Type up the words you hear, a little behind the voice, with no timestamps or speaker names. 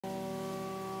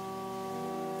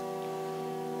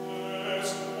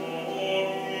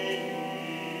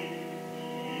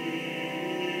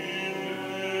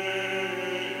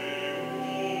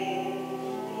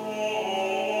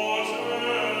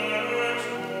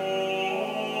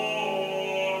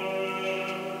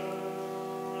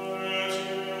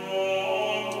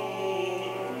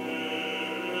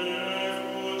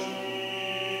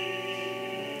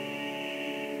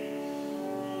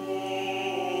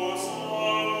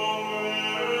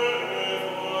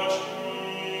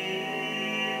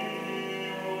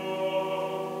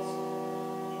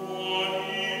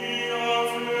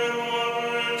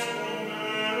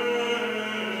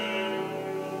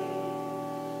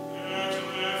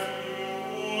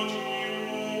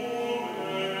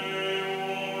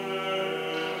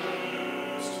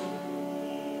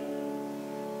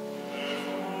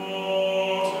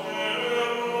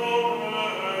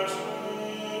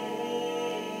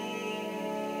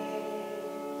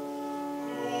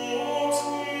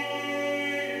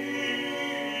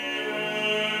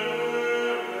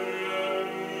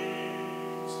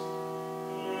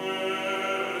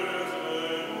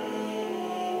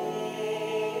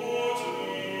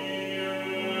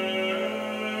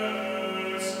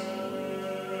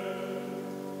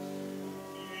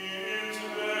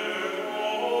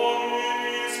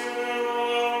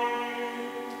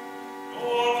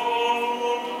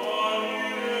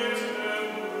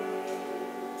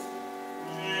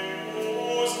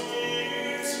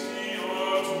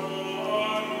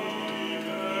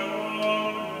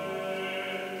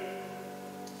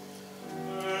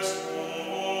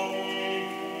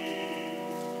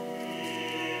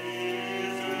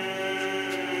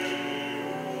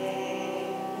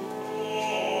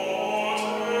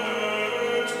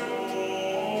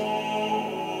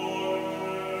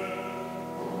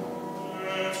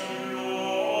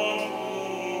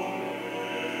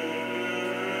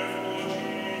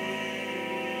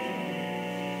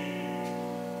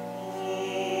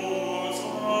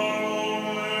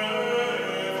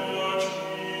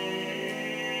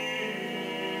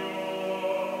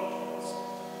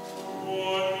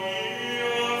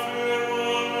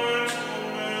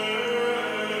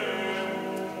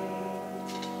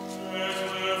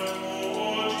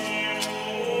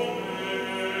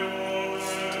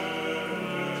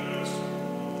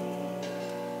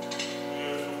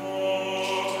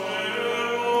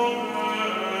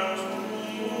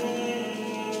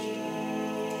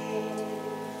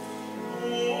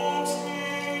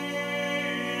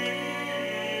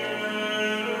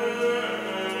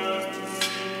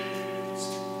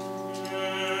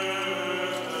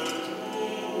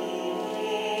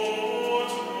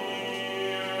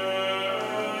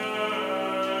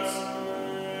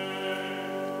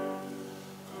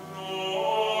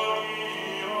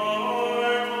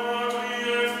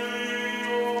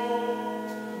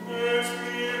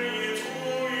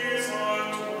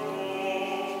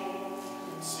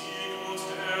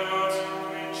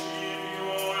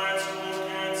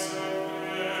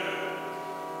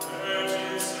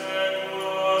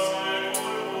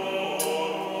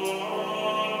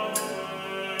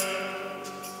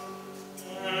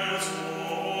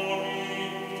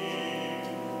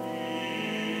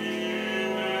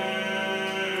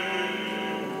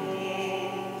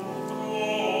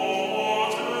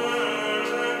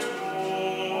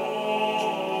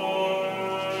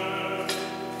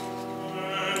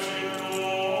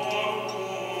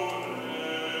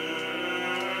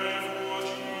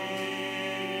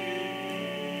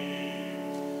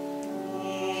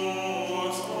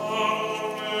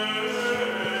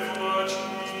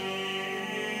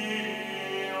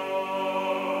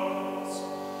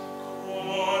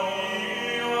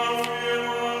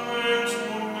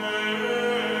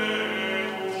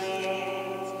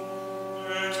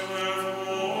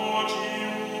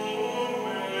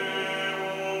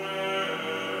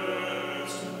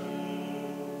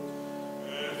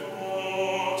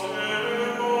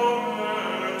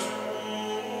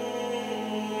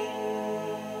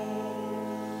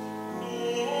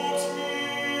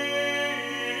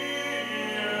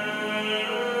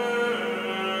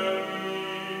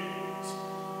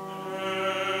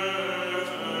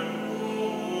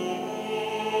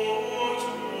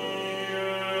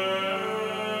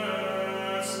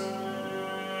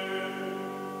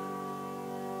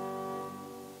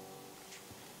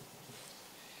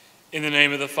In the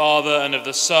name of the Father, and of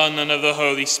the Son, and of the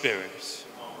Holy Spirit.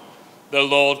 The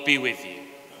Lord be with you.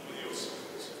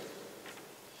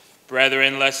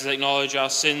 Brethren, let us acknowledge our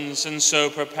sins and so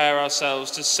prepare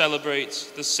ourselves to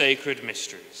celebrate the sacred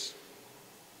mysteries.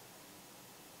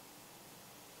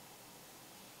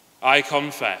 I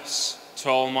confess to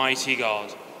Almighty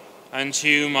God and to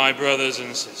you, my brothers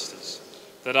and sisters,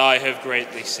 that I have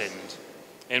greatly sinned,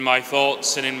 in my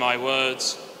thoughts and in my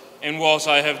words, in what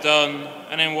I have done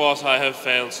and in what I have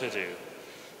failed to do,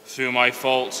 through my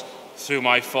fault, through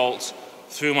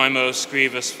my most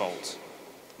grievous fault.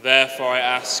 Therefore I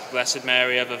ask Blessed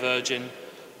Mary, ever Virgin,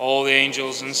 all the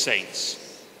angels and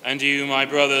saints, and you, my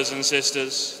brothers and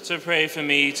sisters, to pray for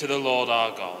me to the Lord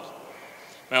our God.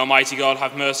 May Almighty God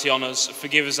have mercy on us,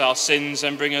 forgive us our sins,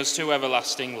 and bring us to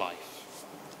everlasting life.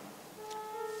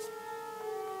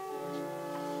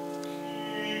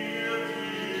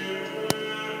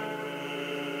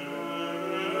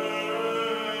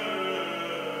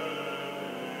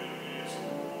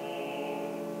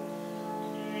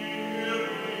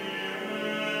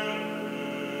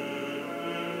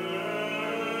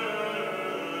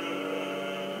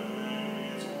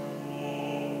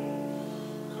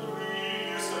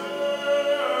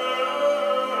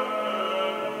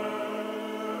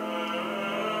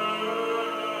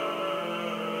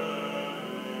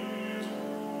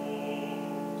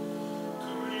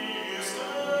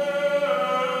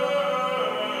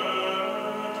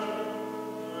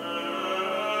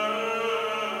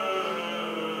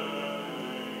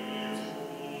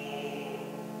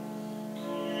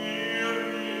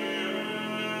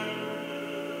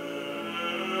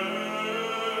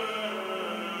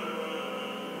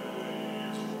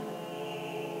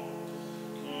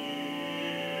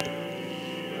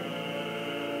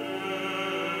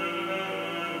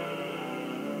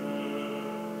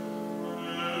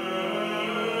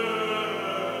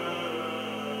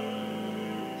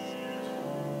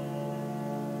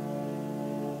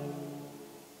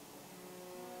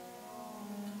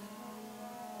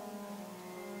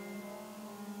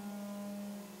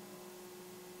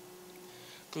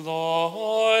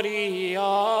 Gloria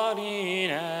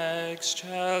in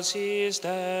excelsis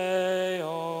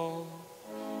Deo.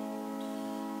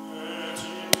 Et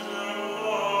in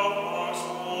pax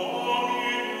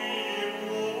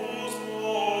omnibus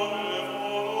bone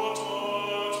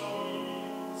voluntatis,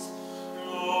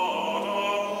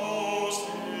 laudamus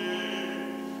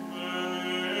Dei,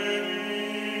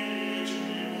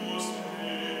 benedicibus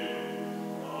Dei,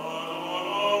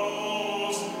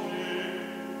 adoramus Dei,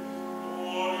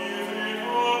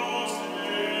 glorificamus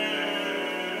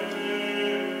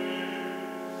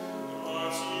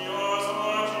gratias a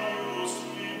Deus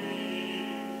tibi,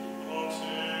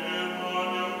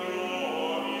 observandum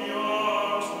gloria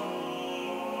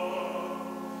tua.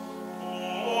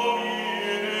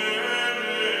 Domine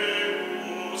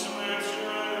Deus et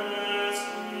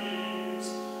celestis,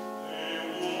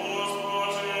 Deus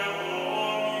Pater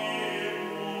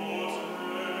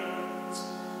omnipotens,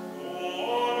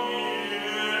 Domine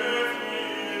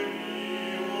Filii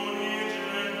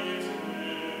unigenite,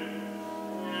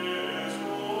 Iesus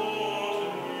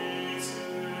Christe,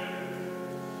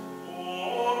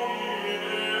 Domine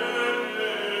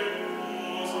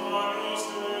Deus agnus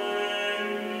Dei,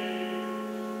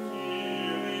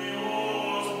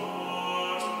 Filius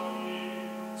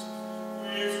Patris,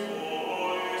 quis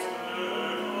vobis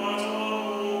peccata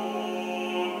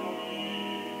omni,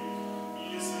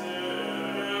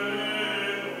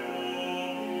 miserere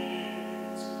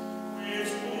nobis,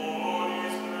 quis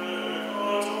vobis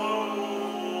peccata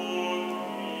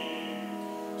omni,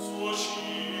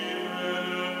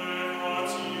 suscipere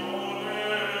peccatione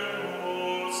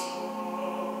nostra,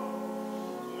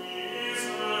 quis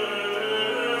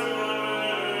vedes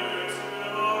valete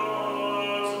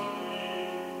patris,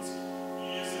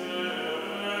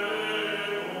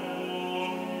 miserere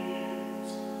nobis,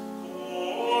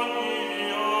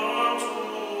 coniam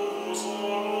tu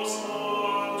solus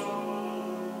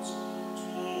sanctus,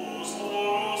 tu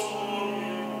solus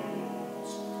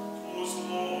omnibus, tu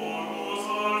solus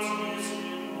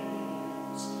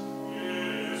altissimus,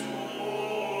 Iesus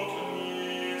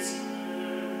Christe,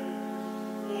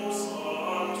 o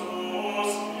Sancto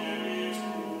Spiritus,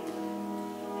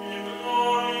 in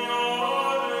gloria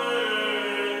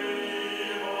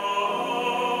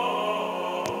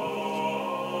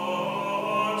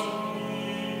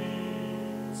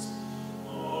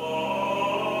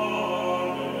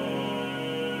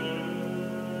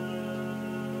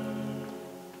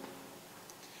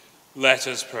Let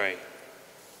us pray.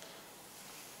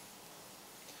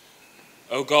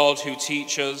 O God, who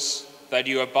teach us that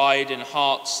you abide in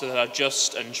hearts that are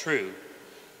just and true,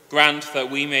 grant that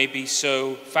we may be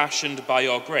so fashioned by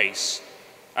your grace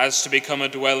as to become a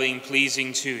dwelling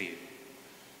pleasing to you.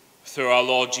 Through our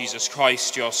Lord Jesus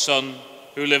Christ, your Son,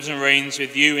 who lives and reigns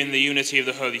with you in the unity of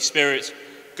the Holy Spirit,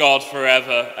 God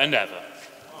forever and ever.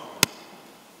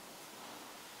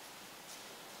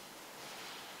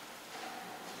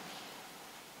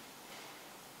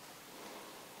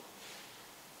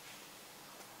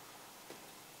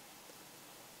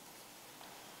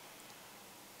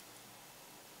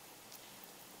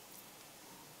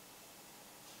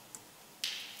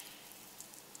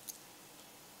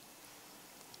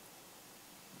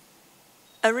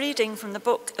 A reading from the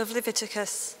book of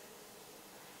Leviticus.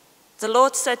 The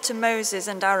Lord said to Moses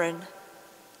and Aaron,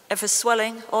 "If a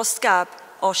swelling or scab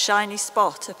or shiny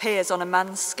spot appears on a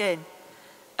man's skin,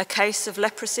 a case of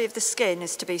leprosy of the skin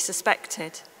is to be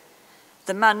suspected.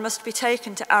 The man must be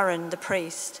taken to Aaron the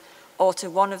priest, or to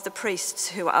one of the priests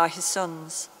who are his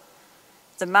sons.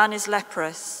 The man is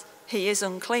leprous, he is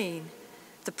unclean.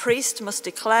 The priest must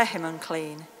declare him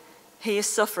unclean. He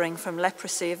is suffering from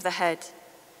leprosy of the head.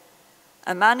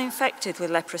 A man infected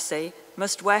with leprosy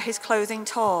must wear his clothing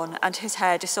torn and his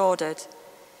hair disordered.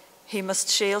 He must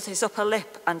shield his upper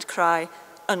lip and cry,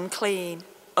 'Unclean,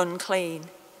 unclean.'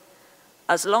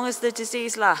 As long as the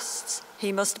disease lasts,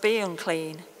 he must be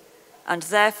unclean, and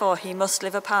therefore he must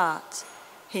live apart.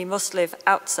 He must live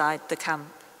outside the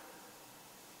camp."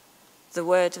 The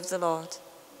word of the Lord.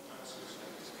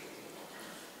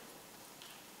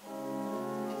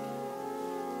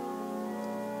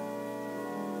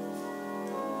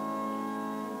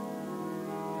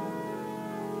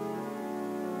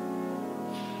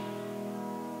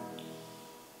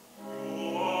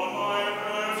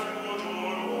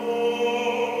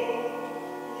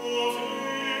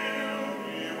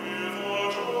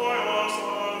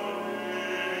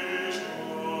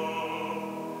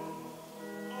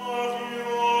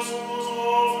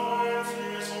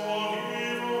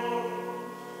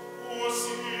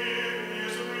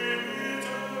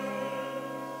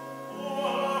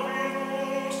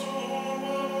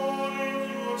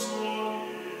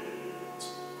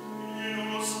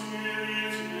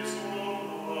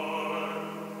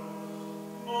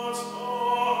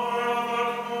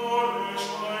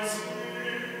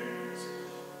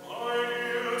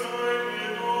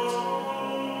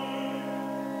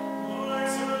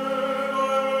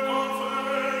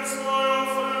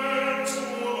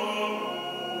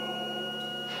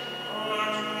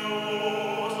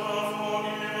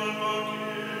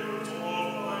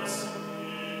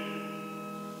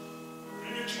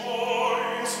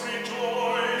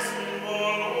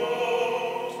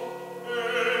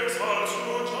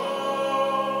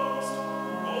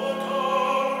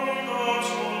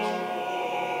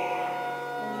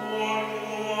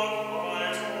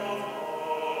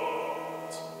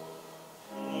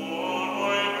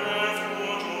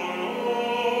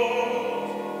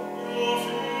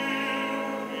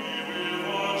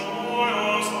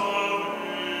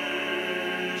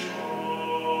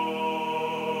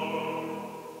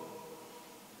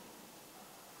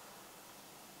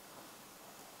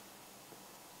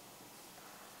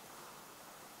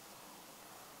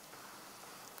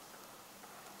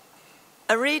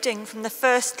 A reading from the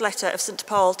first letter of St.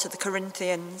 Paul to the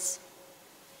Corinthians.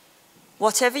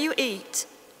 Whatever you eat,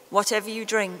 whatever you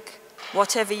drink,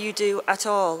 whatever you do at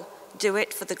all, do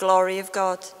it for the glory of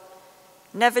God.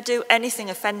 Never do anything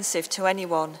offensive to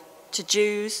anyone, to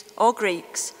Jews or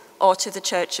Greeks, or to the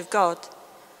Church of God.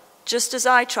 Just as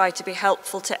I try to be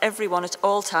helpful to everyone at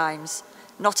all times,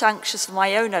 not anxious for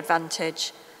my own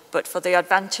advantage, but for the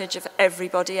advantage of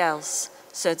everybody else,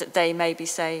 so that they may be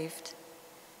saved.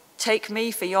 Take me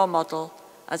for your model,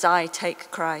 as I take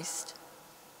Christ.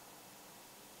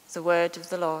 The word of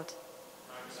the Lord.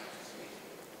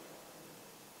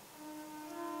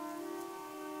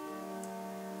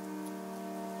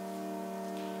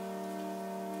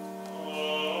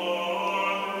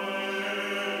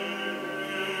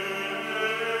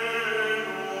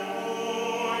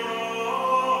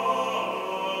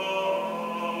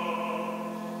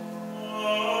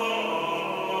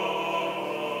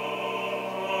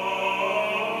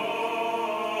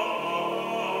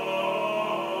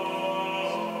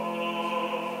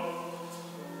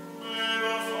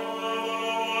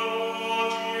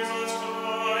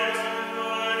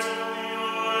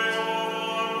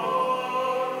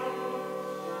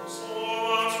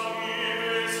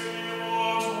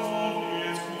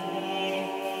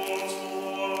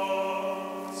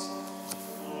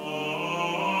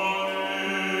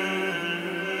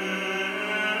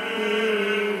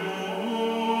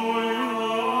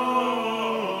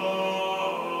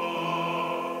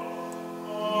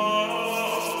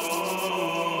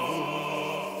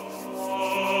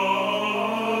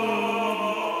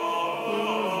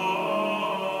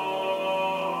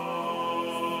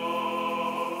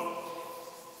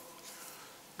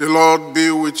 The Lord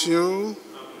be with you.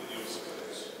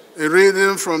 A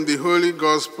reading from the Holy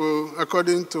Gospel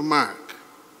according to Mark.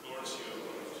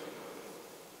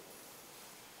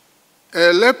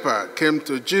 A leper came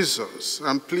to Jesus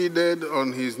and pleaded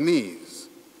on his knees.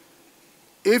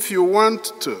 "If you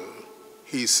want to,"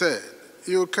 he said,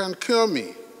 "you can cure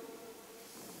me."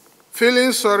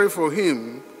 Feeling sorry for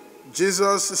him,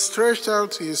 Jesus stretched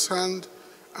out his hand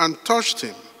and touched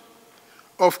him.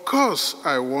 "Of course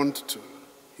I want to,"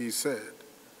 he said.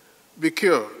 "Be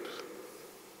cured."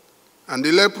 And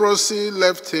the leprosy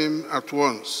left him at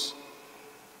once,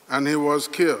 and he was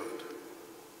cured.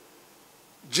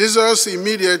 Jesus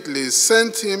immediately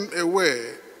sent him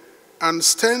away and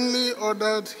sternly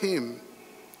ordered him,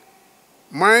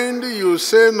 "Mind you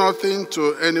say nothing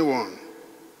to anyone,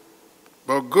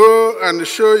 but go and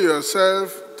show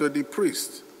yourself to the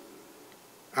priest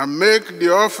and make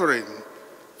the offering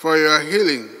for your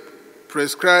healing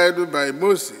prescribed by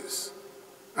Moses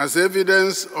as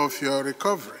evidence of your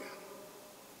recovery."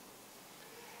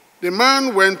 The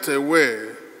man went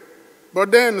away,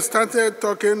 but then started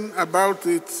talking about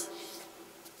it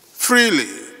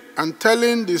freely and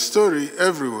telling the story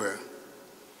everywhere,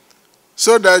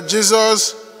 so that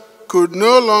Jesus could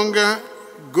no longer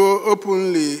go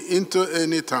openly into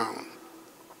any town,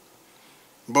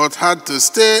 but had to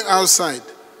stay outside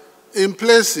in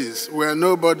places where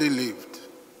nobody lived.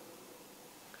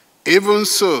 Even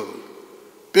so,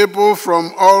 people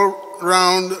from all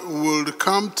around would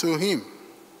come to him.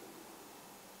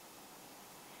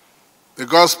 The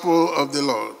Gospel of the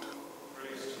Lord.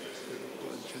 Praise to you,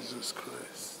 Lord Jesus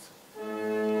Christ.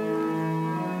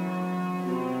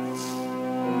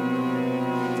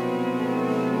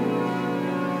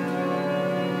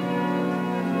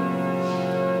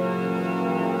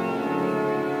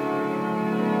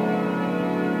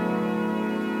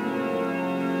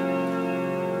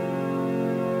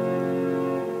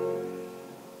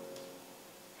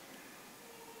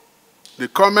 The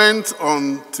comment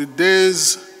on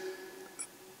today's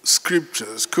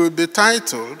scriptures could be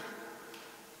titled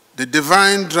 "The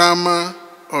Divine Drama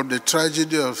of the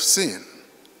Tragedy of Sin,"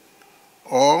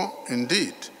 or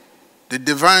indeed, "The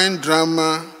Divine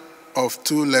Drama of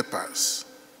Two Lepers."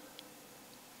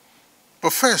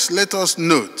 But first, let us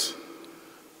note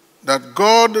that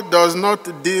God does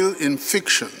not deal in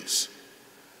fictions,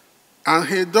 and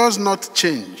he does not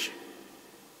change.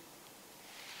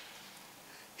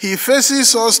 He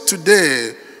faces us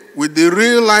today with the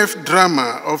real-life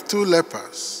drama of two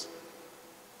lepers.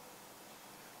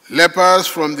 Lepers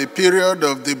from the period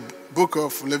of the book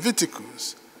of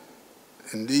Leviticus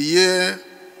in the year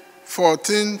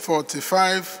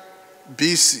 1445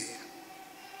 BC.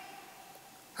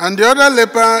 And the other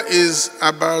leper is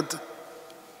about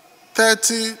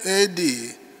 30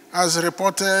 AD, as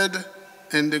reported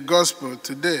in the Gospel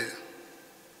today.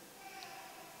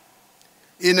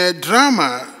 In a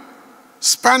drama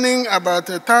spanning about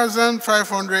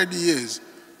 1,500 years,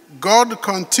 God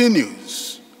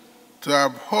continues to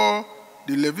abhor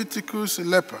the Leviticus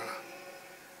leper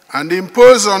and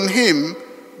impose on him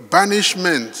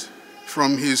banishment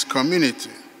from his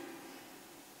community.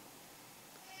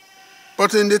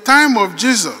 But in the time of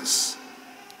Jesus,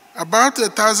 about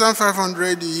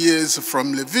 1,500 years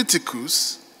from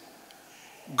Leviticus,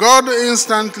 God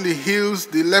instantly heals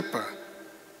the leper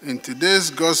in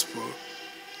today's gospel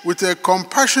with a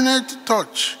compassionate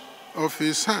touch of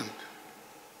his hand.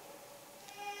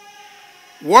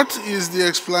 What is the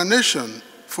explanation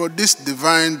for this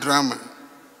divine drama?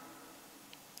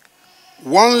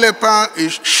 One leper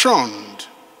is shunned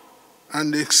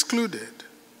and excluded.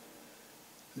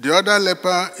 The other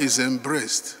leper is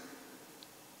embraced.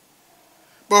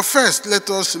 But first, let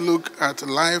us look at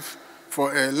life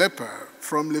for a leper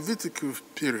from Leviticus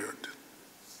period.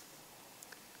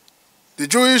 The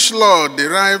Jewish law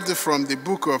derived from the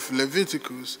book of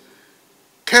Leviticus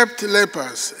kept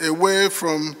lepers away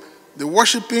from the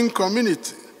worshiping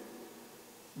community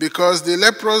because the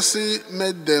leprosy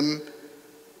made them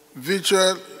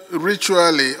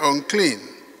ritually unclean,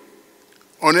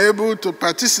 unable to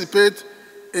participate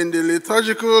in the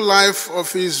liturgical life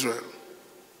of Israel.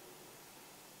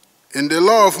 In the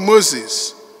law of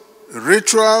Moses,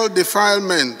 ritual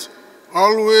defilement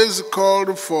always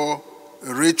called for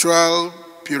ritual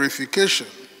purification.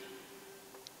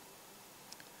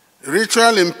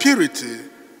 Ritual impurity,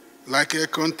 like a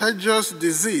contagious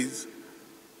disease,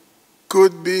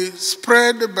 could be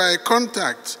spread by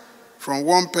contact from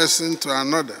one person to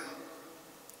another.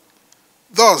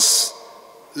 Thus,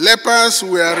 lepers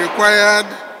were required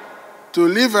to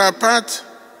live apart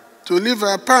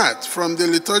from the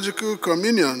liturgical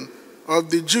communion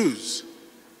of the Jews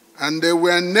and they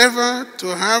were never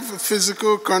to have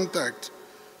physical contact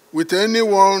with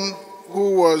anyone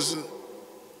who was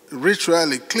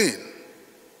ritually clean.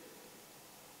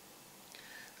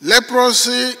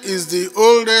 Leprosy is the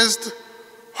oldest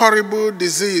horrible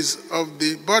disease of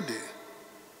the body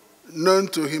known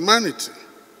to humanity.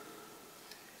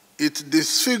 It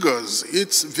disfigures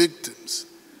its victims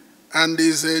and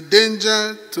is a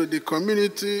danger to the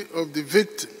community of the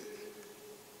victim.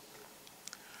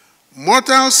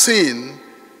 Mortal sin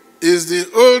is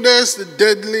the oldest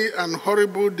deadly and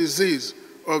horrible disease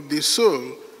of the soul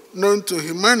known to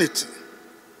humanity.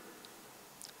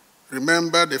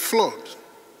 Remember the flood.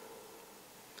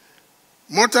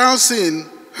 Mortal sin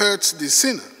hurts the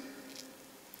sinner.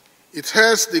 It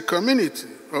hurts the community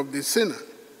of the sinner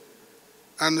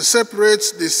and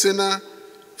separates the sinner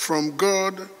from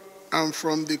God and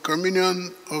from the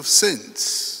communion of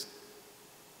saints.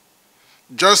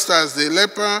 Just as the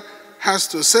leper has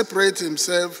to separate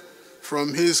himself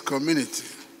from his community.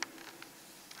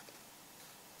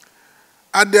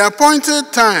 At the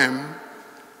appointed time,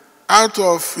 out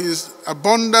of his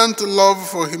abundant love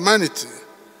for humanity,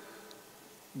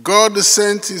 God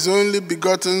sent his only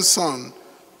begotten Son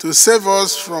to save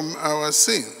us from our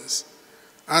sins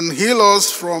and heal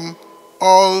us from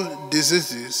all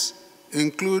diseases,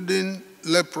 including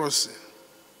leprosy.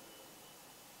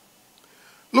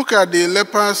 Look at the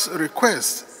leper's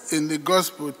request in the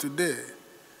gospel today.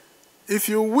 If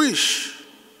you wish,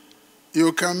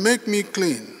 you can make me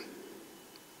clean.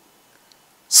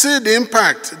 See the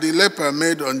impact the leper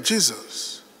made on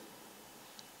Jesus.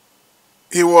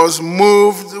 He was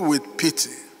moved with pity.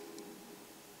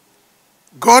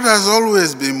 God has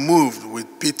always been moved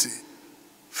with pity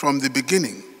from the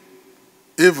beginning,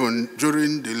 even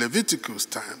during the Leviticus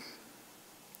time.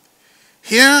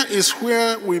 Here is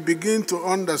where we begin to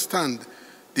understand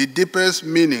the deepest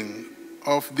meaning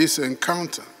of this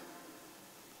encounter.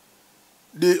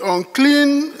 The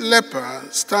unclean leper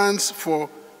stands for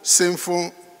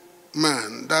sinful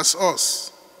man, that's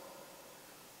us,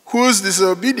 whose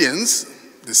disobedience,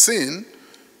 the sin,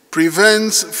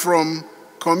 prevents from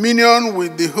communion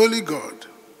with the Holy God.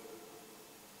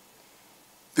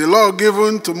 The law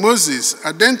given to Moses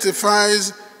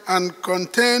identifies and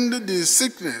contained the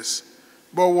sickness,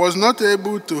 but was not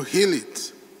able to heal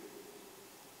it.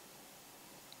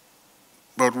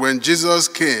 But when Jesus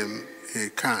came, he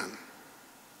can.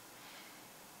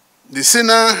 The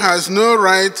sinner has no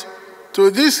right to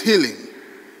this healing.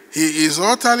 He is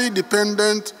utterly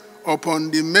dependent upon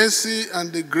the mercy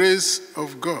and the grace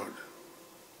of God.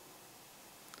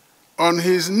 On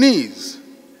his knees,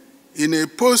 in a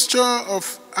posture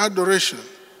of adoration,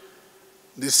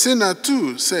 the sinner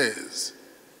too says,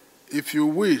 "If you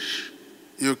wish,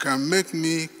 you can make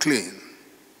me clean."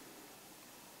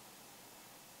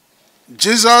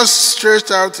 Jesus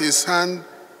stretched out his hand,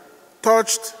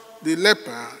 touched the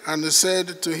leper, and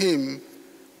said to him,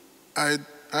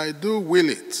 I do will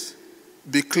it,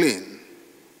 be clean.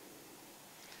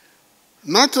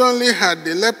 Not only had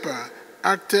the leper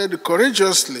acted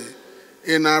courageously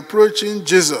in approaching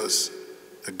Jesus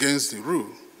against the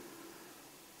rule,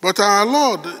 but our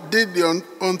Lord did the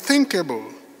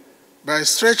unthinkable by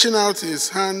stretching out his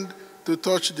hand to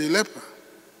touch the leper.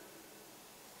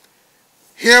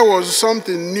 Here was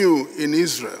something new in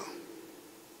Israel.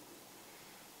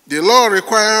 The law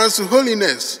requires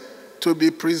holiness to be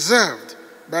preserved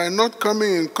by not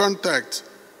coming in contact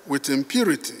with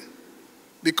impurity,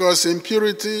 because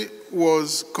impurity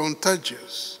was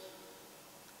contagious.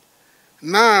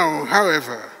 Now,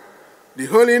 however, the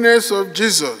holiness of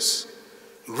Jesus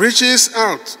reaches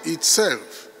out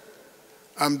itself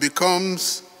and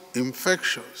becomes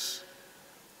infectious.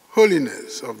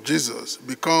 Holiness of Jesus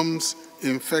becomes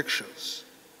infectious.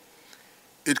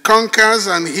 It conquers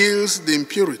and heals the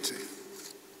impurity.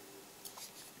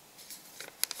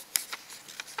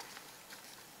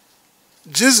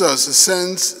 Jesus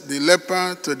sends the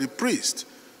leper to the priest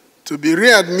to be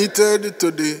readmitted to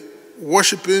the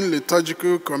worshiping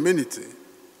liturgical community,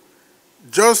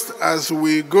 just as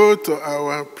we go to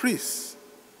our priests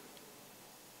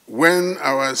when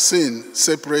our sin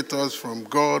separates us from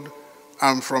God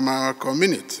and from our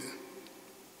community.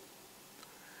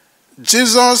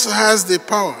 Jesus has the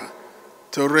power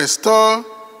to restore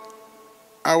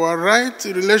our right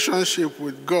relationship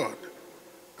with God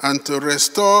and to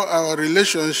restore our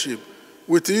relationship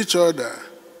with each other,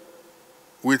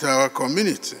 with our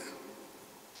community.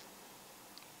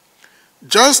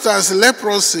 Just as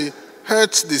leprosy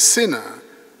hurts the sinner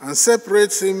and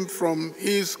separates him from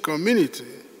his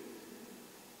community,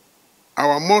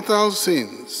 our mortal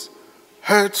sins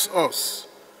hurts us,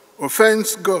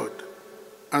 offends God,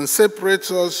 and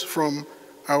separates us from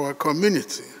our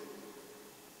community.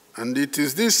 And it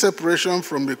is this separation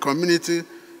from the community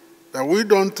that we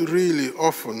don't really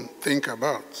often think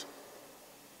about.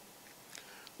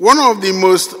 One of the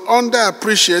most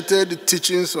underappreciated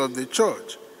teachings of the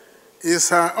church is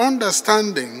her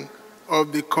understanding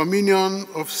of the communion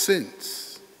of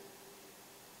saints.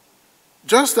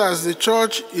 Just as the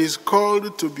church is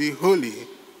called to be holy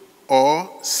or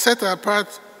set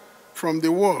apart from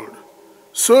the world,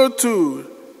 so too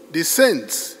the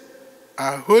saints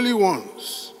are holy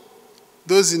ones,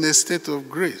 those in a state of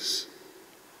grace,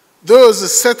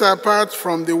 those set apart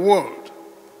from the world.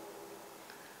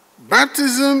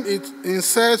 Baptism, it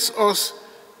inserts us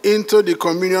into the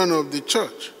communion of the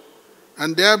church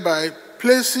and thereby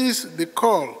places the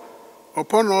call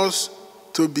upon us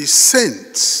to be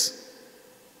saints.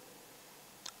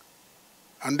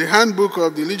 And the handbook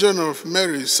of the Legion of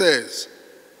Mary says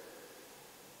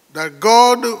that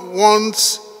God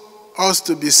wants us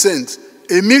to be saints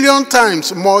 1,000,000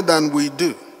 times more than we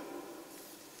do.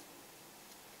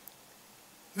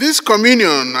 This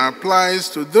communion applies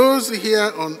to those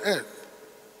here on earth.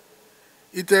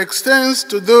 It extends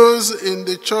to those in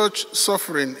the church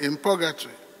suffering in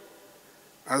purgatory,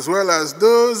 as well as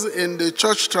those in the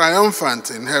church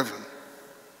triumphant in heaven.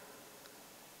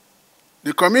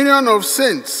 The communion of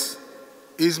saints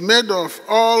is made of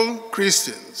all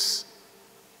Christians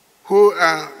who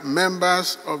are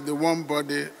members of the one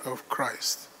body of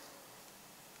Christ.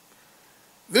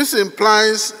 This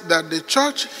implies that the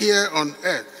church here on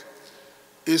earth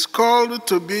is called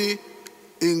to be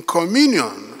in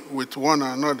communion with one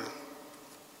another.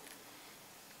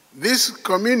 This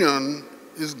communion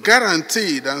is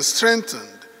guaranteed and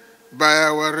strengthened by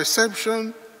our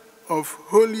reception of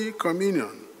Holy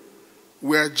Communion,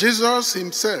 where Jesus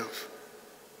himself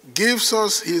gives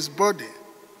us his body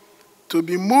to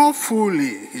be more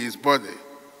fully his body,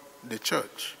 the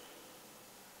church.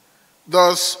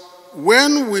 Thus,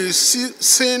 when we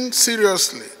sin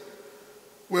seriously,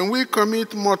 when we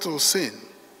commit mortal sin,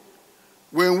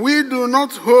 when we do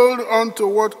not hold on to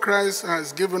what Christ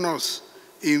has given us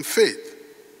in faith,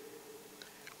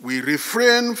 we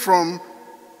refrain from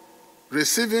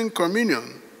receiving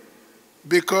communion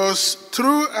because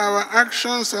through our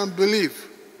actions and belief,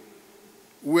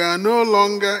 we are no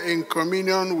longer in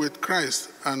communion with Christ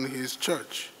and his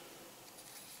church.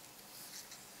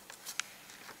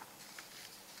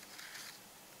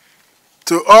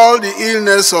 To all the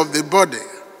illness of the body,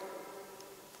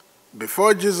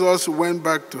 before Jesus went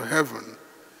back to heaven,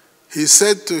 he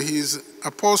said to his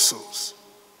apostles,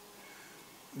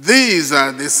 "These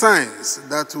are the signs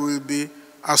that will be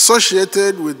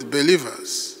associated with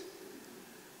believers.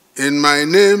 In my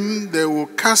name they will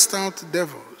cast out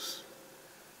devils.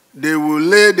 They will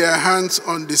lay their hands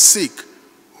on the sick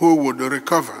who would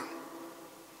recover."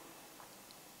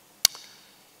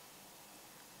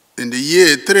 In the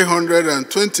year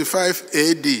 325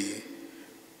 AD,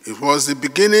 it was the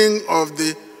beginning of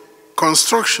the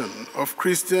construction of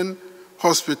Christian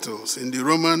hospitals in the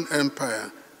Roman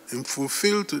Empire in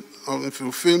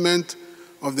fulfillment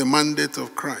of the mandate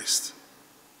of Christ.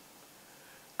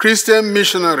 Christian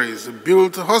missionaries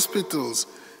built hospitals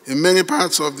in many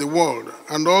parts of the world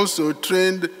and also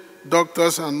trained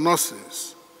doctors and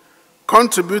nurses,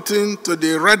 contributing to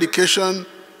the eradication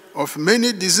of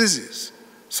many diseases,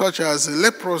 such as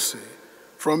leprosy,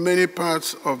 from many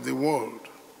parts of the world.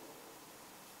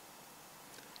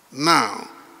 Now,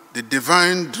 the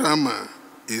divine drama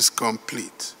is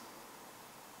complete.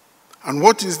 And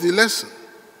what is the lesson?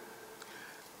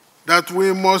 That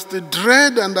we must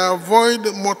dread and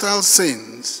avoid mortal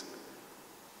sins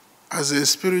as a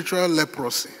spiritual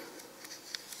leprosy.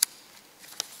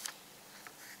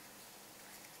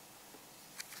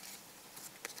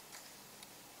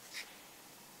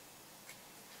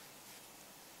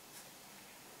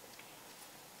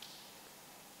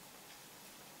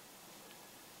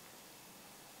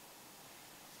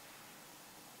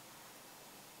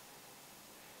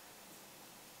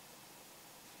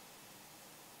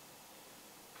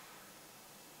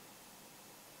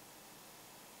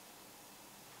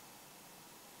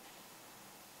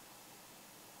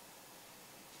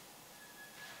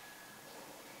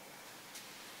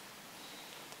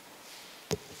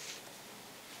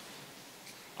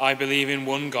 I believe in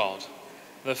one God,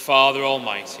 the Father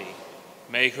Almighty,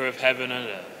 maker of heaven and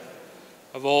earth,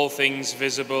 of all things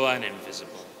visible and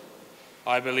invisible.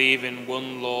 I believe in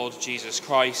one Lord Jesus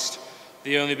Christ,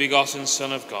 the only begotten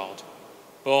Son of God,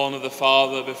 born of the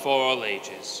Father before all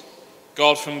ages,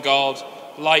 God from God,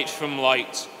 light from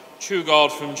light, true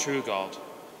God from true God,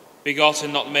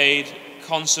 begotten, not made,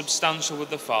 consubstantial with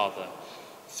the Father,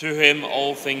 Through him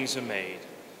all things are made.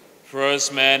 For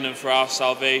us men and for our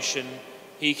salvation,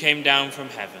 he came down from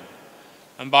heaven,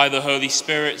 and by the Holy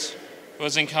Spirit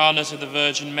was incarnate of the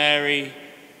Virgin Mary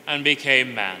and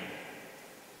became man.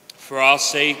 For our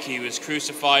sake he was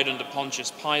crucified under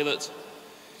Pontius Pilate.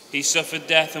 He suffered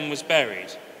death and was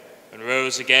buried, and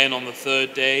rose again on the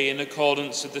third day in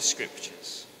accordance with the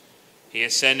Scriptures. He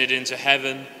ascended into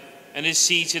heaven and is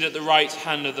seated at the right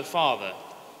hand of the Father.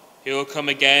 He will come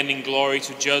again in glory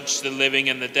to judge the living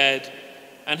and the dead,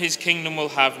 and his kingdom will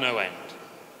have no end.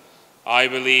 I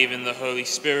believe in the Holy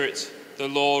Spirit, the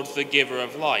Lord, the giver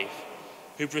of life,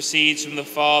 who proceeds from the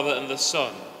Father and the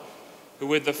Son, who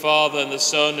with the Father and the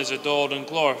Son is adored and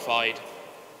glorified,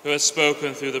 who has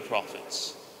spoken through the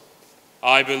prophets.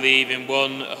 I believe in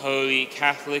one holy,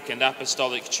 Catholic and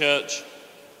Apostolic Church.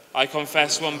 I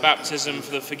confess one baptism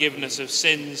for the forgiveness of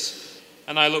sins,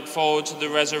 and I look forward to the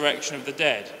resurrection of the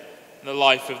dead and the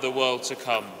life of the world to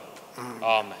come.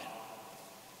 Amen.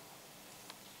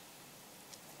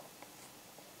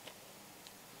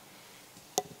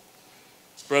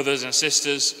 Brothers and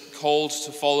sisters, called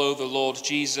to follow the Lord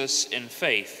Jesus in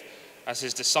faith as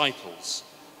his disciples,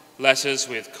 let us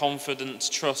with confident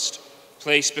trust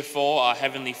place before our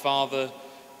Heavenly Father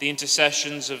the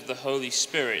intercessions of the Holy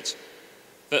Spirit,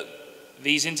 that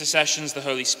these intercessions the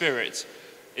Holy Spirit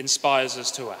inspires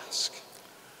us to ask.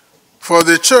 For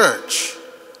the Church,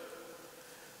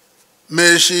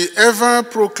 may she ever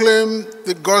proclaim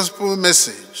the gospel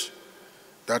message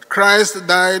that Christ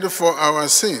died for our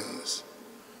sins,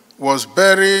 was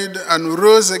buried and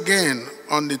rose again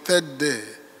on the third day,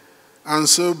 and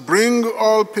so bring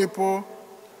all people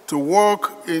to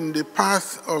walk in the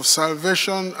path of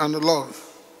salvation and love.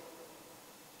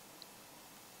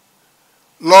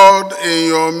 Lord, in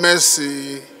your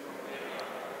mercy,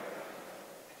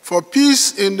 for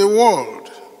peace in the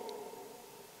world,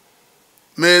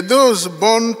 may those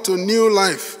born to new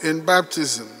life in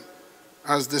baptism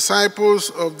as disciples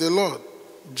of the Lord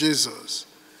Jesus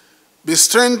be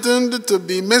strengthened to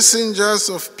be messengers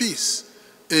of peace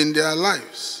in their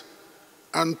lives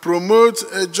and promote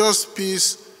a just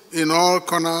peace in all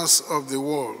corners of the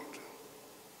world.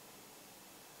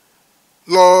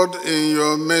 Lord, in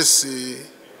your mercy,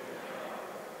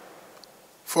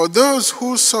 for those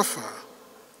who suffer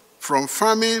from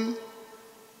famine,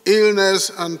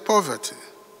 illness, and poverty,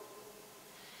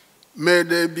 may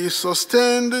they be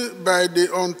sustained by the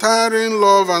untiring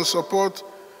love and support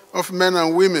of men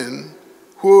and women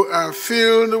who are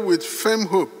filled with firm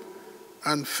hope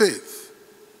and faith.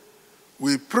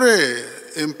 We pray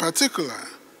in particular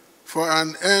for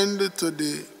an end to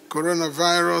the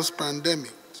coronavirus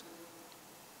pandemic.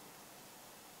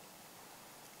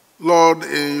 Lord,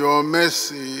 in your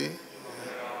mercy,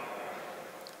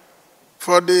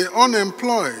 for the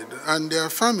unemployed and their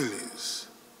families,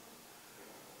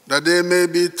 that they may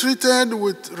be treated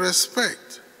with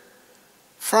respect,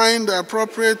 find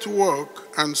appropriate work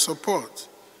and support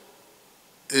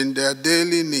in their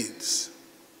daily needs.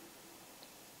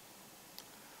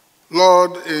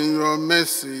 Lord, in your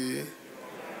mercy,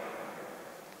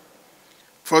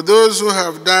 for those who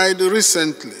have died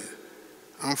recently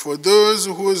and for those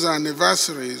whose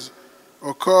anniversaries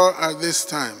occur at this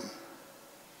time,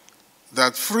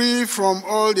 that free from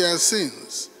all their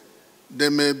sins, they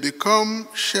may become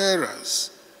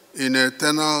sharers in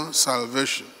eternal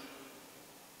salvation.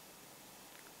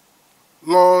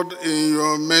 Lord, in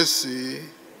your mercy,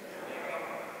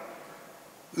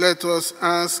 let us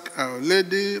ask Our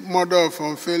Lady, Mother of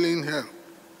Unfailing Help,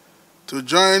 to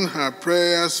join her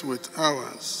prayers with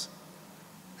ours.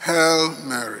 Hail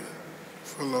Mary,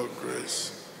 full of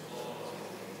grace.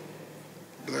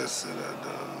 Blessed are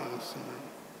thou amongst women,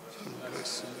 and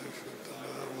blessed is the fruit of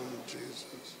thy womb, Jesus.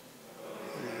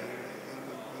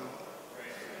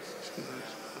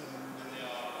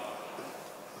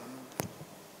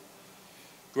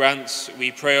 Grant,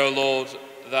 we pray, O Lord,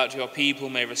 that your people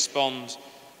may respond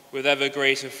with ever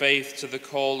greater faith to the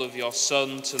call of your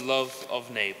Son to love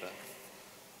of neighbour,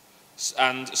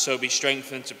 and so be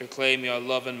strengthened to proclaim your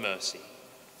love and mercy.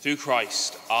 Through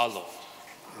Christ our Lord.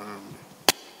 Amen.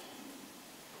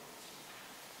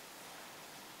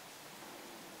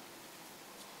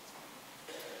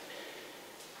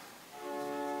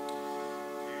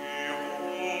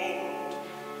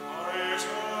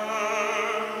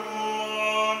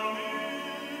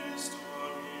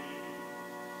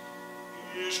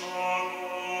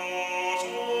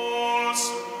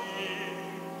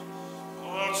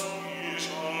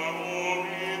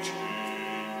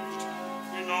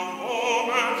 In a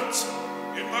moment,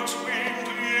 in the twinkling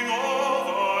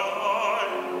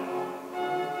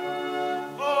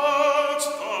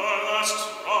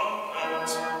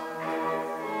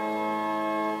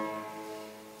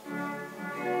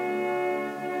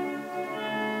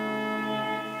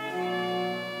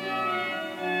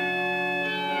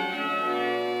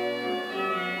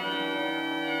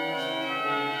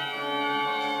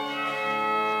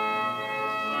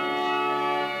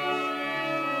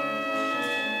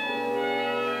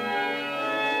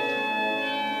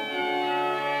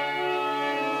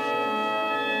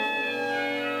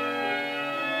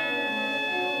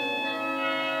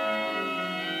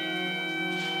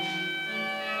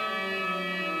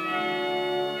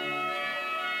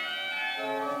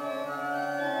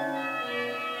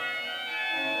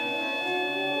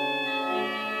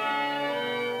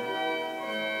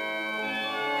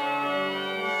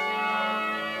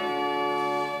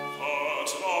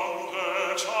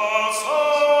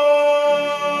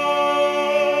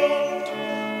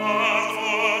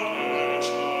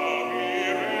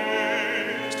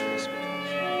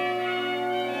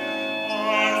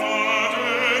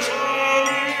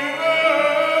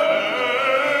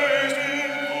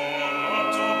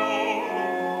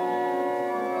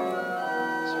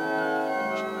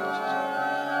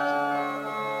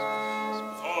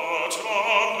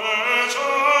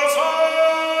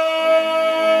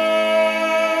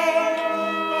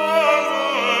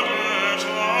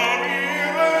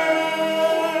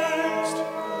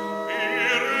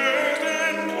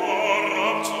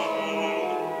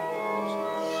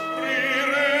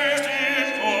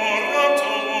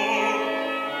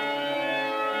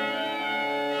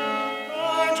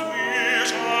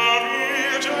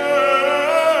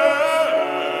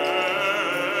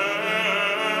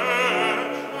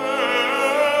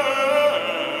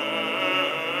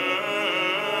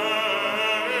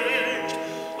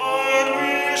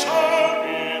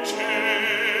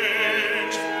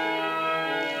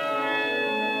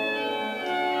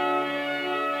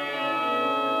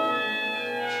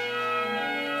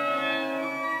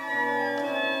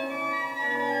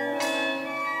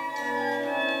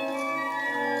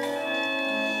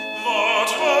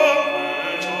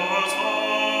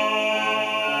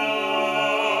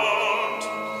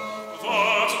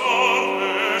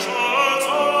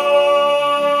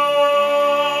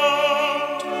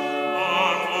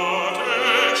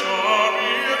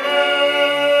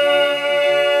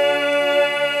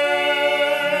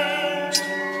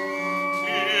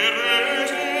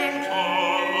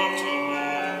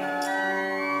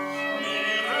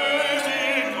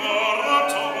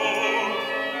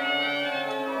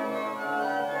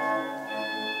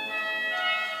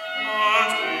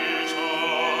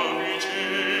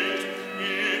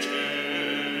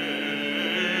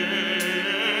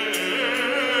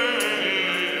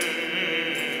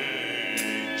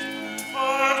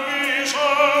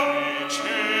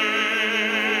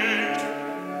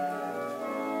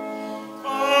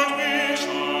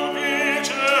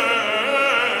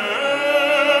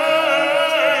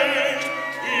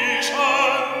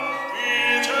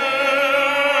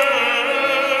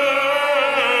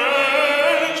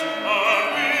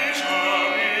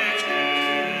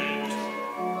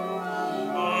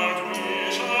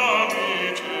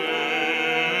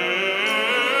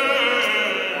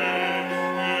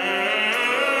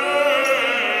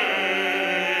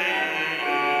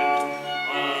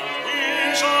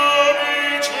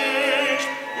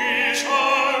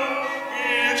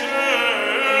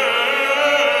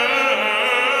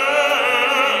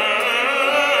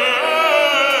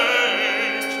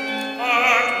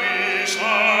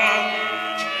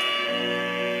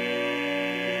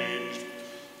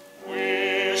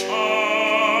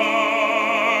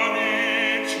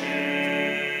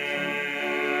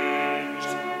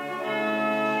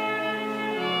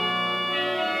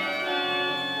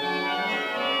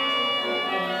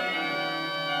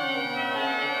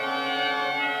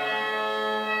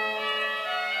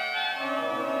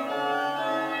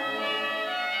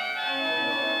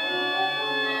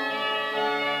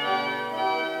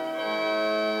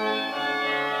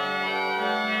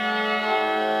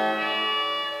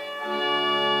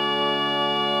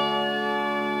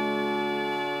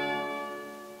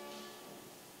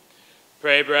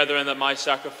Pray, brethren, that my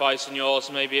sacrifice and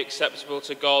yours may be acceptable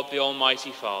to God, the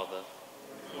Almighty Father.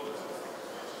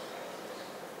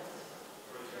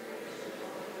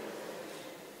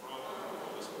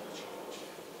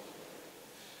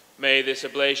 May this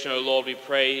oblation, O Lord, we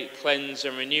pray, cleanse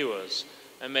and renew us,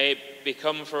 and may it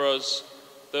become for us,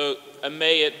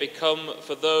 may it become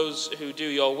for those who do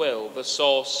your will, the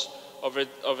source of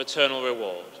eternal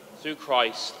reward. Through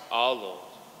Christ our Lord.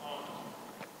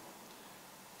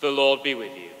 The Lord be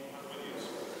with you.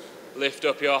 Lift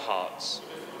up your hearts.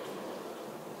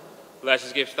 Let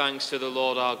us give thanks to the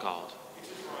Lord our God.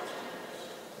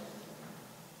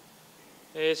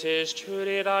 It is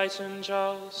truly right and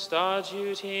just, our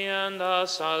duty and our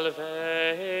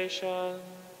salvation,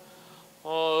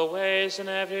 always and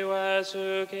everywhere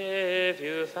to give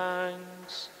you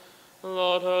thanks,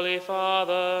 Lord, Holy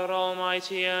Father,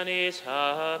 Almighty and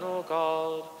eternal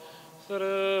God,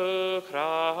 through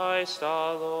Christ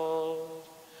our Lord.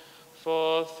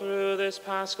 For through this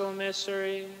paschal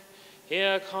mystery he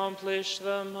accomplished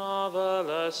the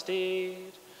marvelous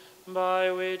deed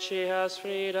by which he has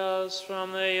freed us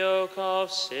from the yoke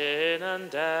of sin and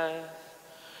death,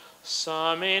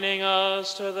 summoning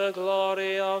us to the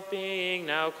glory of being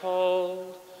now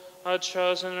called a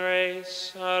chosen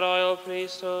race, a royal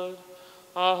priesthood,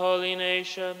 a holy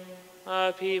nation,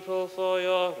 a people for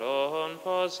your own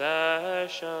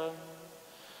possession,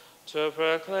 to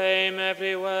proclaim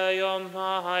everywhere your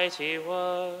mighty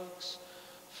works.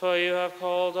 For you have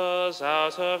called us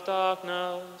out of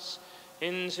darkness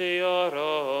into your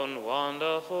own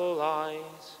wonderful light.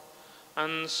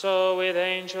 And so with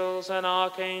angels and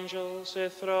archangels,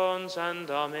 with thrones and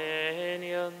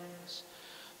dominions,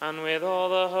 and with all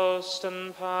the hosts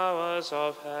and powers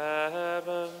of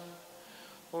heaven,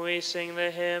 we sing the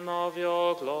hymn of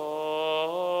your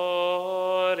glory,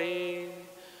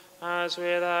 as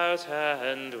without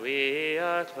end we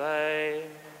acclaim.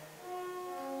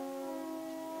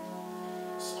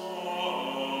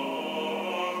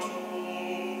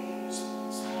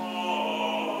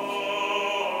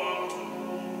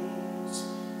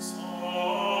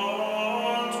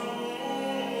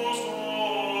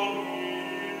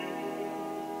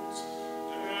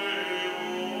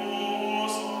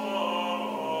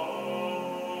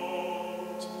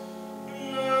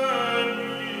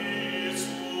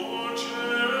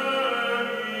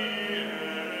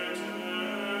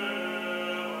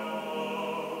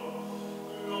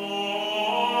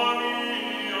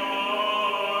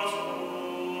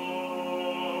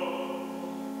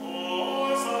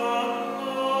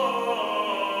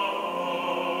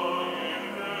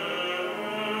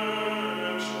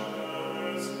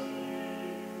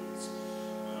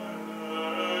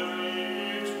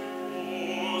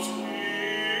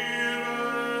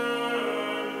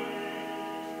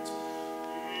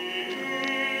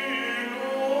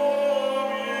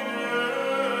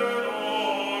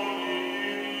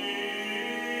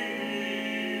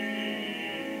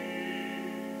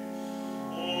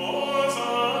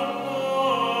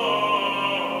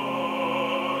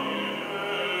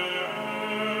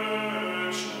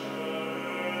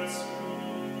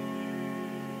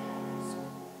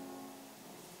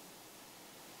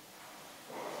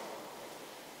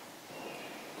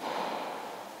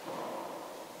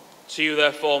 To you,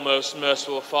 therefore, most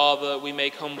merciful Father, we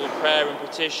make humble prayer and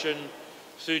petition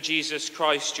through Jesus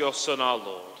Christ, your Son, our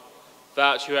Lord,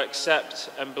 that you accept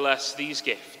and bless these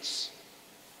gifts,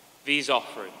 these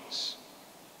offerings,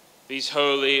 these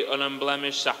holy,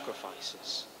 unblemished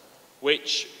sacrifices,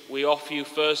 which we offer you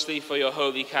firstly for your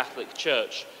holy Catholic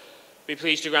Church. Be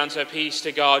pleased to grant her peace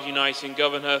to guard, unite, and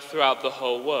govern her throughout the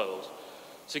whole world,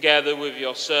 together with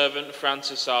your servant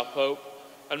Francis, our Pope,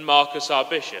 and Marcus, our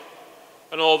Bishop,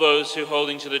 and all those who,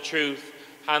 holding to the truth,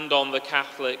 hand on the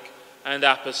Catholic and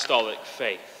Apostolic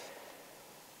faith.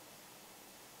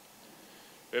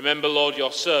 Remember, Lord,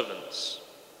 your servants,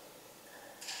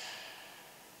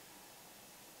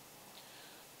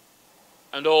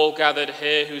 and all gathered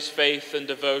here whose faith and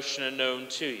devotion are known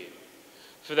to you.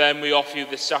 For them we offer you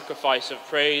this sacrifice of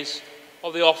praise,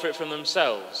 or they offer it from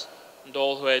themselves, and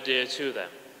all who are dear to them,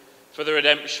 for the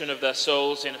redemption of their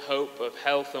souls in hope of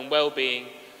health and well-being,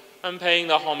 and paying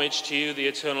the homage to you, the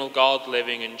eternal God,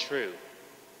 living and true.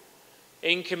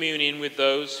 In communion with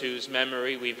those whose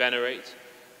memory we venerate,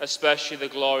 especially the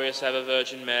glorious ever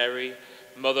Virgin Mary,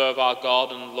 Mother of our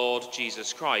God and Lord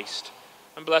Jesus Christ,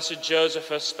 and blessed Joseph,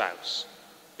 her spouse,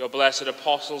 your blessed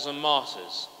apostles and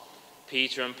martyrs,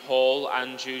 Peter and Paul,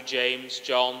 Andrew, James,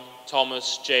 John,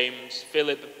 Thomas, James,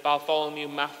 Philip, Bartholomew,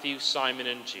 Matthew, Simon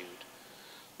and Jude,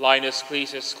 Linus,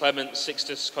 Cletus, Clement,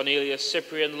 Sixtus, Cornelius,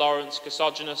 Cyprian, Lawrence,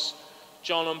 Chrysogonus,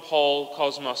 John and Paul,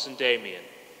 Cosmos and Damian,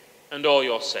 and all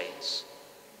your saints.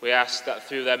 We ask that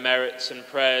through their merits and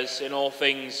prayers in all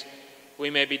things, we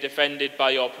may be defended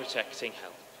by your protecting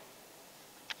help.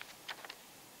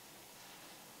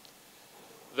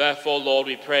 Therefore, Lord,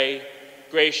 we pray,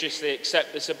 graciously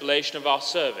accept this oblation of our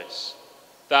service,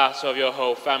 that of your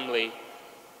whole family.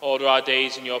 Order our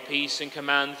days in your peace and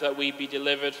command that we be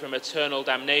delivered from eternal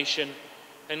damnation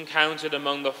and counted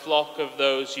among the flock of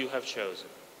those you have chosen.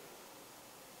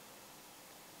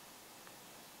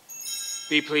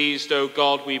 Be pleased, O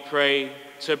God, we pray,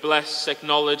 to bless,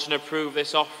 acknowledge, and approve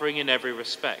this offering in every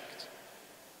respect.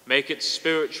 Make it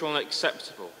spiritual and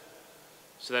acceptable,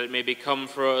 so that it may become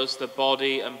for us the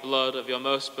body and blood of your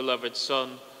most beloved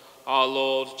Son, our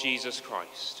Lord Jesus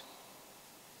Christ.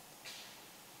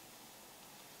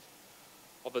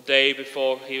 On the day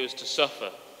before he was to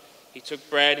suffer, he took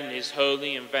bread in his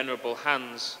holy and venerable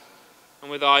hands, and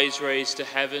with eyes raised to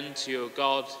heaven to your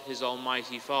God, his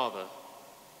almighty Father,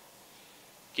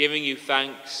 giving you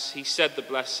thanks, he said the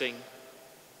blessing,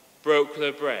 broke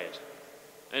the bread,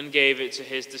 and gave it to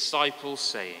his disciples,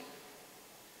 saying,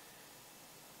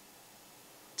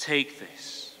 "Take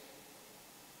this,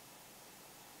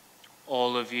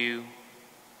 all of you,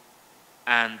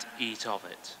 and eat of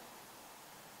it.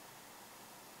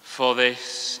 For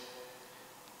this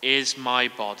is my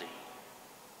body,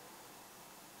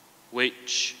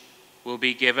 which will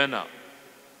be given up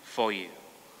for you."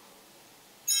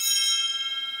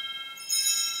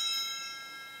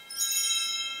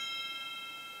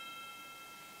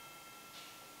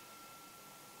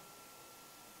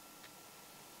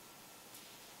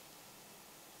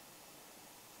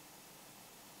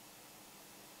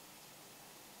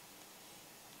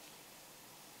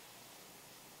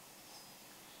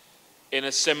 In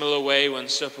a similar way, when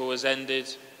supper was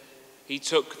ended, he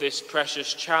took this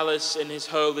precious chalice in his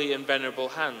holy and venerable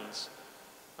hands,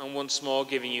 and once more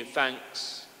giving you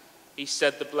thanks, he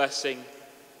said the blessing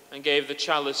and gave the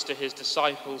chalice to his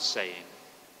disciples, saying,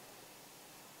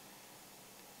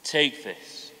 "Take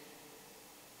this,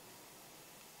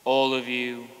 all of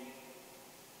you,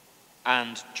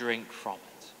 and drink from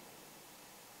it.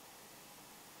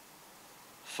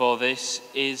 For this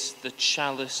is the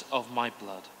chalice of my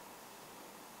blood,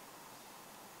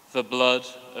 the blood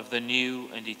of the new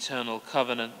and eternal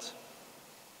covenant,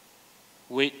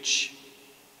 which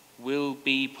will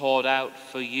be poured out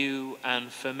for you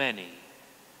and for many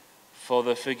for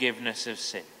the forgiveness of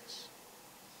sins.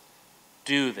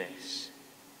 Do this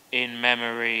in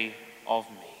memory of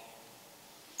me."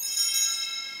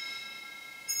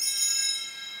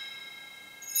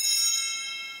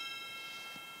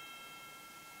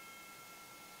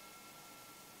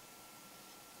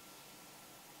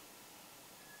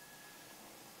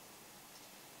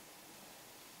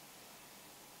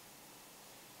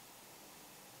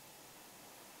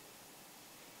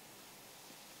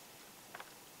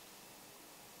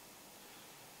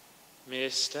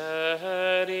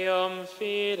 Mysterium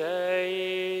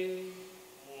Fidei.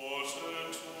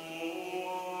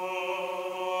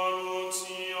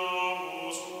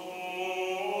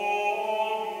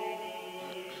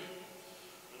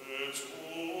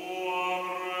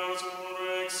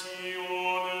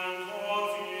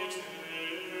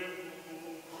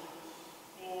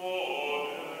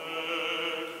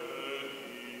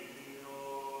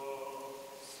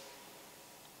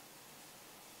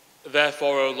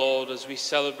 Therefore, O Lord, as we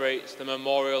celebrate the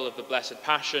memorial of the Blessed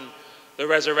Passion, the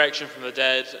resurrection from the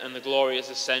dead, and the glorious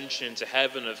ascension into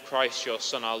heaven of Christ your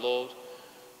Son, our Lord,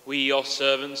 we, your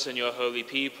servants and your holy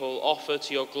people, offer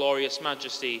to your glorious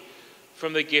majesty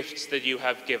from the gifts that you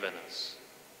have given us,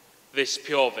 this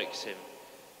pure victim,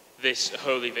 this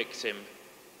holy victim,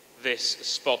 this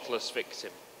spotless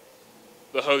victim,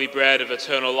 the holy bread of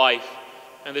eternal life,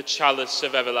 and the chalice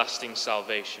of everlasting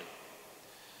salvation.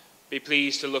 Be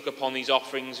pleased to look upon these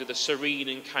offerings with a serene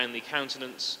and kindly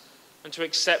countenance, and to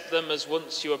accept them as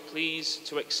once you were pleased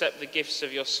to accept the gifts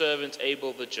of your servant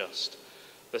Abel the just,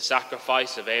 the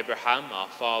sacrifice of Abraham, our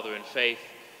father in faith,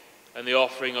 and the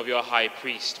offering of your high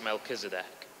priest Melchizedek,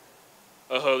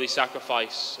 a holy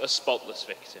sacrifice, a spotless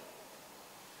victim.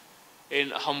 In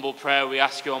humble prayer we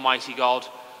ask you, Almighty God,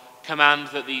 command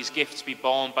that these gifts be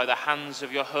borne by the hands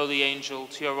of your holy angel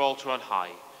to your altar on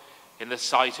high, in the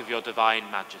sight of your divine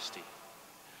majesty,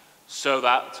 so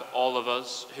that all of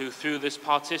us who through this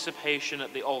participation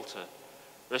at the altar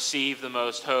receive the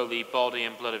most holy body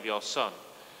and blood of your Son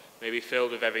may be filled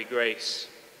with every grace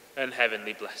and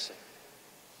heavenly blessing.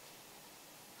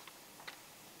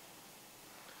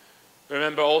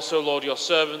 Remember also, Lord, your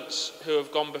servants who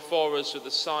have gone before us with the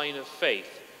sign of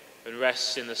faith and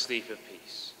rest in the sleep of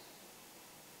peace.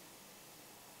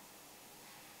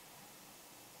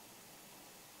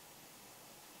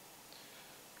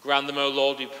 Grant them, O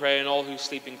Lord, we pray, and all who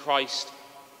sleep in Christ,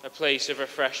 a place of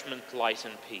refreshment, light,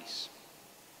 and peace.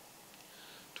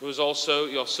 To us also,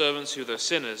 your servants who, though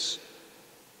sinners,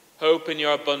 hope in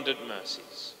your abundant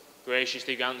mercies,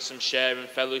 graciously grant some share in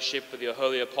fellowship with your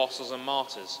holy apostles and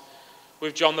martyrs,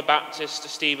 with John the Baptist,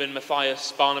 Stephen,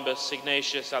 Matthias, Barnabas,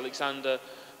 Ignatius, Alexander,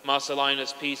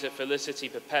 Marcellinus, Peter, Felicity,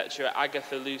 Perpetua,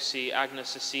 Agatha, Lucy, Agnes,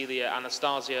 Cecilia,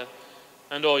 Anastasia,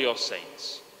 and all your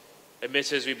saints.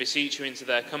 Admit us, we beseech you, into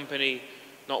their company,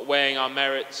 not weighing our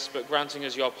merits, but granting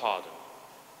us your pardon,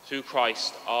 through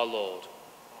Christ our Lord,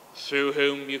 through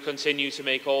whom you continue to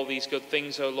make all these good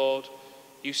things, O Lord.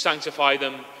 You sanctify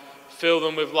them, fill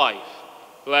them with life,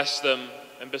 bless them,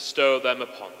 and bestow them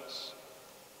upon us.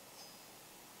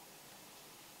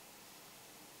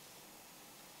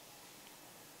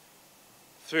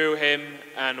 Through him,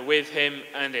 and with him,